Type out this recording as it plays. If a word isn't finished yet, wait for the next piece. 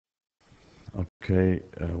Okay,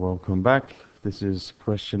 welcome back. This is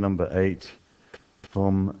question number 8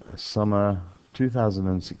 from summer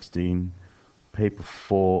 2016, paper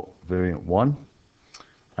 4, variant 1.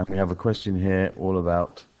 And we have a question here all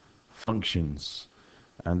about functions.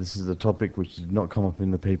 And this is a topic which did not come up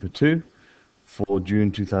in the paper 2 for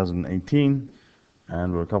June 2018.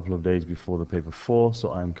 And we're a couple of days before the paper 4,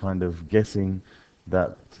 so I'm kind of guessing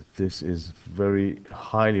that this is very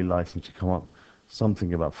highly likely to come up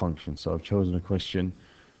something about functions. So I've chosen a question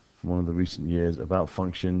from one of the recent years about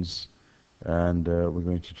functions, and we're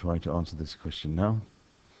going to try to answer this question now,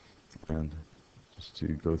 and just to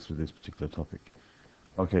go through this particular topic.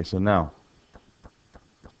 Okay, so now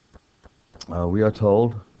we are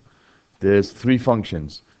told there's 3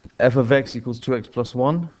 functions: f of x equals 2x plus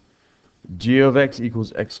 1, g of x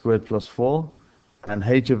equals x squared plus 4, and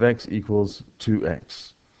h of x equals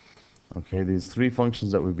 2x. Okay, these 3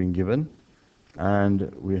 functions that we've been given,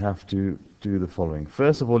 and we have to do the following.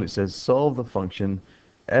 First of all, it says solve the function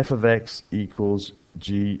f of x equals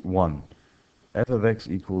g1. F of x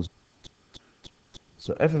equals,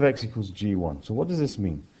 so f of x equals g1. So what does this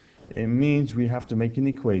mean? It means we have to make an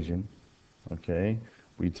equation. Okay,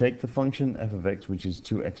 we take the function f of x, which is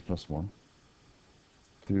 2x plus 1,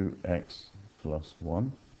 2x plus 1,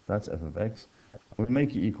 that's f of x, and we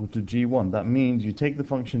make it equal to g1. That means you take the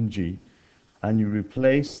function g and you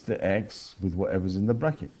replace the x with whatever's in the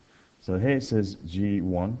bracket. So here it says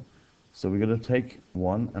g1, so we're going to take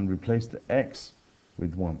 1 and replace the x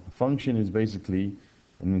with 1. A function is basically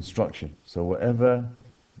an instruction, so whatever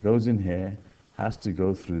goes in here has to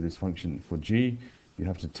go through this function. For g, you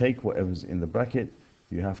have to take whatever's in the bracket,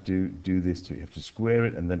 you have to do this to it, you have to square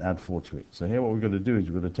it and then add 4 to it. So here what we're going to do is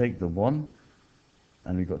we're going to take the 1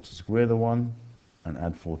 and we've got to square the 1 and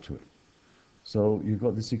add 4 to it. So you've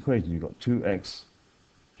got this equation, you've got 2x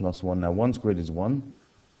plus 1. Now 1 squared is 1,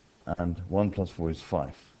 and 1 plus 4 is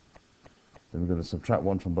 5. Then we're going to subtract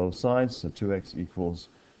 1 from both sides, so 2x equals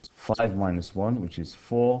 5 minus 1, which is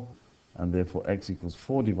 4, and therefore x equals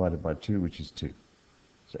 4 divided by 2, which is 2.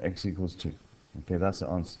 So x equals 2. Okay, that's the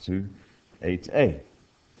answer to 8a.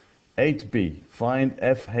 8b, find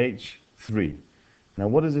fh3. Now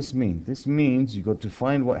what does this mean? This means you've got to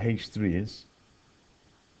find what h3 is.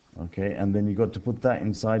 Okay, and then you got to put that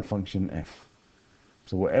inside function f.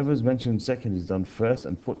 So whatever is mentioned second is done first,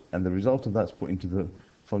 and the result of that's put into the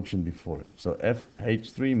function before it. So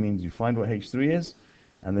fh3 means you find what h3 is,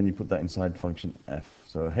 and then you put that inside function f.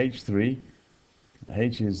 So h3,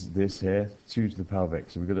 h is this here, 2 to the power of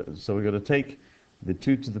x. So we're going to take the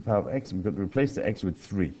 2 to the power of x, and we've got to replace the x with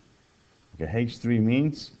 3. Okay, h3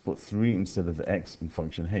 means put 3 instead of the x in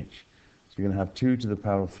function h. So you're going to have 2 to the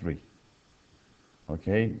power of 3.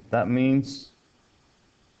 Okay, that means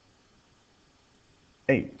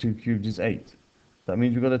 8. 2 cubed is 8. That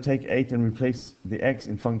means we've got to take 8 and replace the x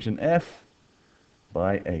in function f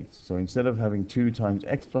by 8. So instead of having 2 times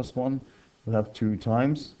x plus 1, we'll have 2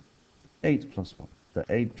 times 8 plus 1. The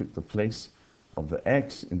 8 took the place of the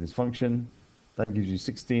x in this function. That gives you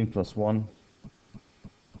 16 plus 1,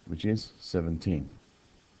 which is 17.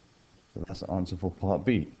 So that's the answer for part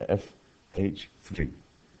B, fh3.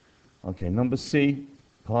 Okay, number C,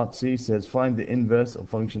 part C says find the inverse of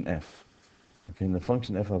function f. Okay, in the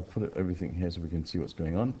function f, I've put everything here so we can see what's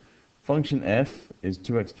going on. Function f is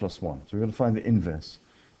 2x plus 1, so we're going to find the inverse.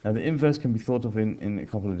 Now the inverse can be thought of in a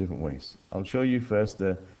couple of different ways. I'll show you first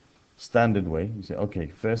the standard way. You say, okay,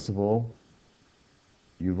 first of all,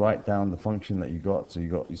 you write down the function that you got. So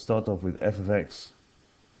you start off with f of x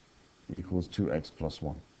equals 2x plus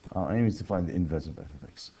 1. Our aim is to find the inverse of f of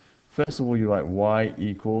x. First of all, you write y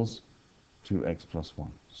equals 2x plus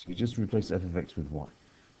 1. So you just replace f of x with y.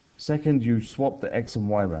 Second, you swap the x and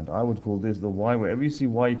y around. I would call this the y. Wherever you see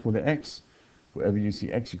y, you call it x. Wherever you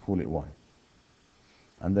see x, you call it y.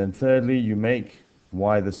 And then thirdly, you make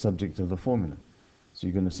y the subject of the formula. So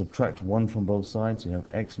you're going to subtract 1 from both sides. So you have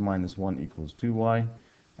x minus 1 equals 2y.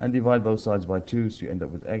 And divide both sides by 2, so you end up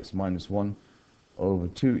with x minus 1 over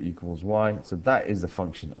 2 equals y. So that is the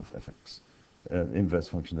function of fx. Inverse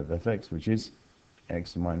function of fx, which is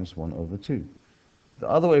x minus 1 over 2. The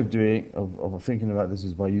other way of thinking about this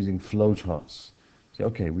is by using flowcharts. So,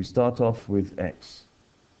 okay, we start off with x,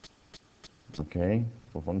 okay,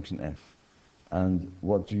 for function f. And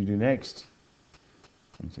what do you do next?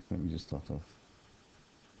 1 second, let me just start off.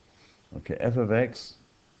 Okay, f of x,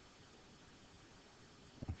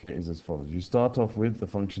 okay, is as follows. You start off with the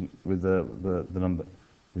function, with the number,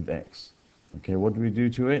 with x. Okay, what do we do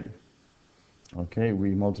to it? Okay,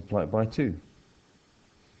 we multiply it by 2.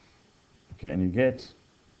 Okay, and you get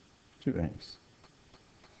 2x.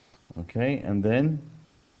 Okay, and then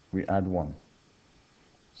we add 1.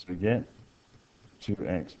 So we get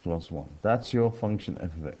 2x plus 1. That's your function f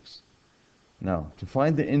of x. Now, to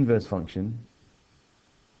find the inverse function,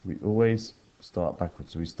 we always start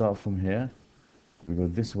backwards. So we start from here, we go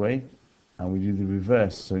this way, and we do the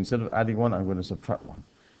reverse. So instead of adding 1, I'm going to subtract 1.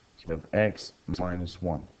 So you have x minus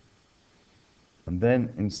 1. And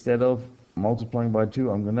then instead of multiplying by 2,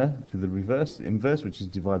 I'm going to do the reverse, the inverse, which is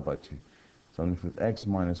divide by 2. So I'm left with x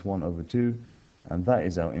minus 1 over 2, and that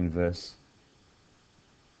is our inverse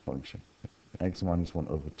function, x minus 1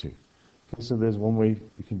 over 2. Okay, so there's one way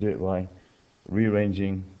you can do it by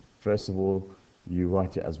rearranging. First of all, you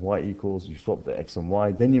write it as y equals, you swap the x and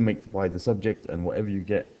y, then you make y the subject, and whatever you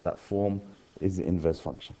get, that form is the inverse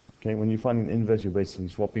function. Okay, when you're finding the inverse, you're basically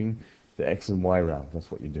swapping the x and y around.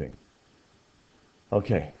 That's what you're doing.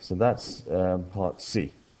 Okay, so that's part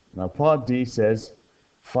C. Now part D says,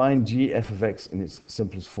 find g f of x in its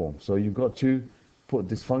simplest form. So you've got to put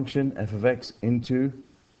this function f of x into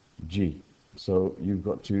g. So you've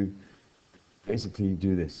got to basically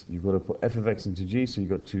do this. You've got to put f of x into g, so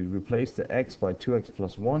you've got to replace the x by 2x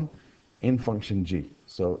plus 1 in function g.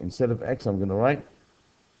 So instead of x, I'm going to write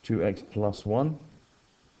 2x plus 1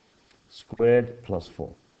 squared plus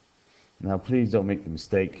 4. Now please don't make the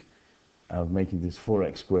mistake of making this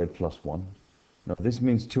 4x squared plus 1. Now this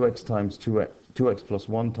means 2x times 2x plus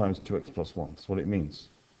 1 times 2x plus 1. That's what it means.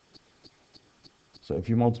 So if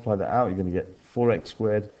you multiply that out, you're going to get 4x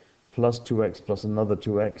squared plus 2x plus another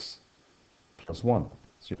 2x plus 1.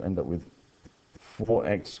 So you end up with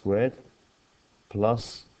 4x squared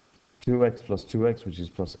plus 2x plus 2x, which is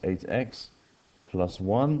plus 8x plus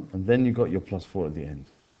 1, and then you got your plus 4 at the end.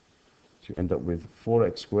 So you end up with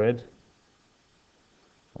 4x squared,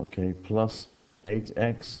 okay, plus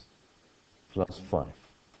 8x plus 5.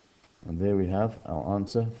 And there we have our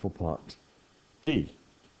answer for part D.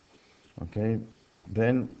 Okay,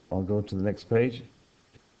 then I'll go to the next page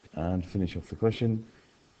and finish off the question.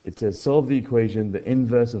 It says, solve the equation, the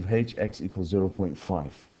inverse of hx equals 0.5.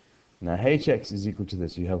 Now hx is equal to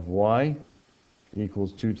this. You have y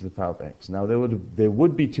equals 2 to the power of x. Now there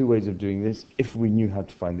would be two ways of doing this if we knew how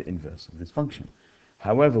to find the inverse of this function.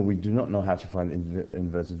 However, we do not know how to find the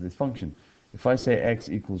inverse of this function. If I say x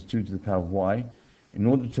equals 2 to the power of y, in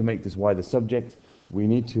order to make this y the subject, we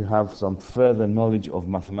need to have some further knowledge of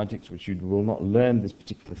mathematics, which you will not learn this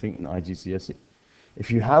particular thing in IGCSE. If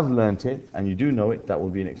you have learnt it, and you do know it, that will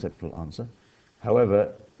be an acceptable answer.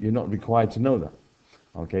 However, you're not required to know that.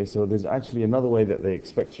 Okay, so there's actually another way that they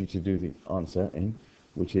expect you to do the answer in,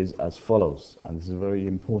 which is as follows, and this is very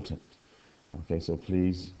important. Okay, so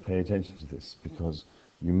please pay attention to this, because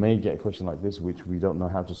you may get a question like this which we don't know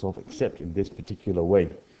how to solve except in this particular way.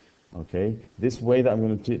 Okay, this way that I'm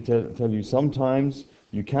going to tell you, sometimes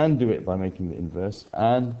you can do it by making the inverse,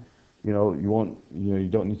 and you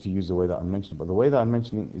don't need to use the way that I'm mentioning, but the way that I'm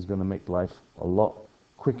mentioning is going to make life a lot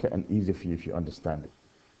quicker and easier for you if you understand it.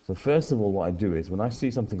 So first of all, what I do is, when I see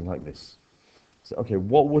something like this, so okay,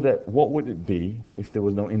 what would it be if there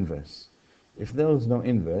was no inverse? If there was no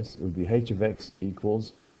inverse, it would be h of x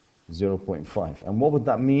equals 0.5. And what would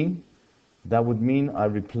that mean? That would mean I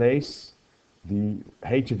replace the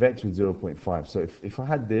h of x with 0.5. So if I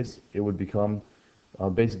had this, it would become, I'll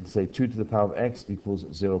basically say 2 to the power of x equals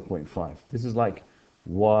 0.5. This is like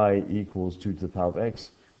y equals 2 to the power of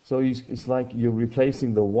x. So it's like you're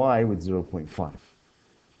replacing the y with 0.5.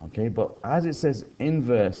 Okay, but as it says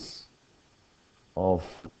inverse of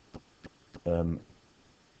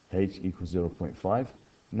h equals 0.5,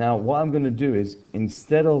 now what I'm going to do is,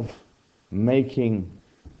 instead of making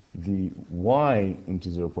the y into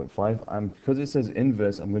 0.5, because it says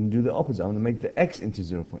inverse, I'm going to do the opposite. I'm going to make the x into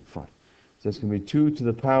 0.5. So it's going to be 2 to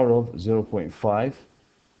the power of 0.5,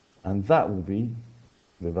 and that will be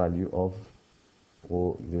the value of,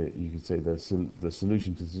 or you could say the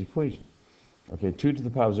solution to this equation. Okay, 2 to the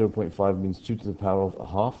power of 0.5 means 2 to the power of a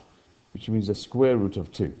half, which means the square root of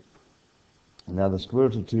 2. Now the square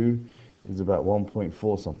root of 2 is about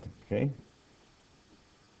 1.4 something, okay?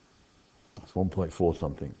 It's 1.4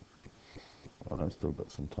 something. Well, I've still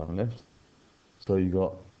got some time left. So you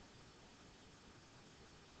got,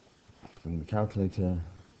 from the calculator,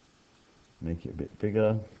 make it a bit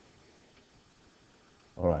bigger.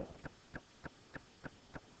 All right.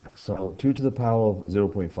 So 2 to the power of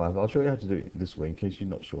 0.5. I'll show you how to do it this way in case you're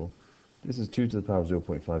not sure. This is 2 to the power of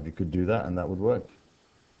 0.5. You could do that and that would work.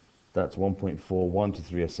 That's 1.41 to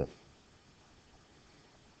 3SF.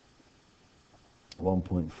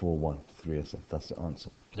 1.41 to 3SF. That's the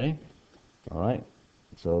answer. Okay? All right.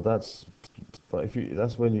 So that's, but if you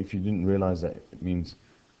didn't realize that it means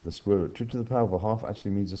the square root. 2 to the power of a half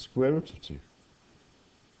actually means the square root of 2.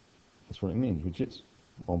 That's what it means, which is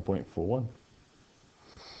 1.41.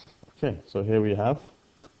 Okay, so here we have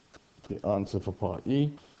the answer for part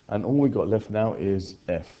E, and all we got left now is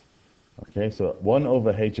F. Okay, so 1 over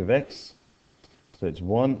h of x, so it's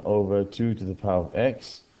 1 over 2 to the power of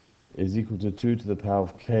x is equal to 2 to the power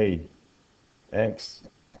of k x.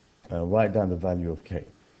 Write down the value of k.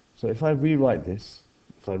 So if I rewrite this,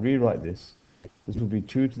 this would be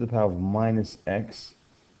 2 to the power of minus x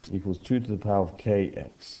equals 2 to the power of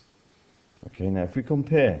kx. Okay, now if we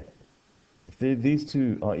compare, if these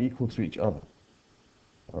two are equal to each other,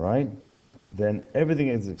 all right, then everything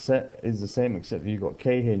is the same except you've got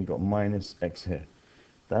k here and you've got minus x here.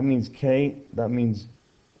 That means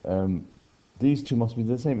these two must be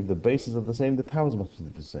the same. If the bases are the same, the powers must be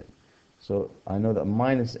the same. So I know that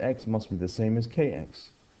minus x must be the same as kx.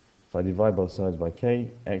 If I divide both sides by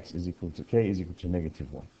k, x is equal to k is equal to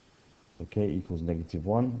negative 1. So k equals negative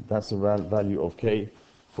 1. That's the value of k,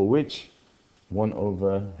 for which 1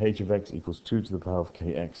 over h of x equals 2 to the power of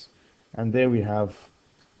kx. And there we have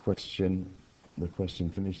the question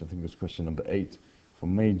finished. I think it was question number 8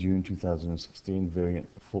 from May, June 2016,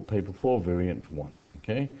 paper 4, variant 1.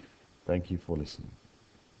 Okay? Thank you for listening.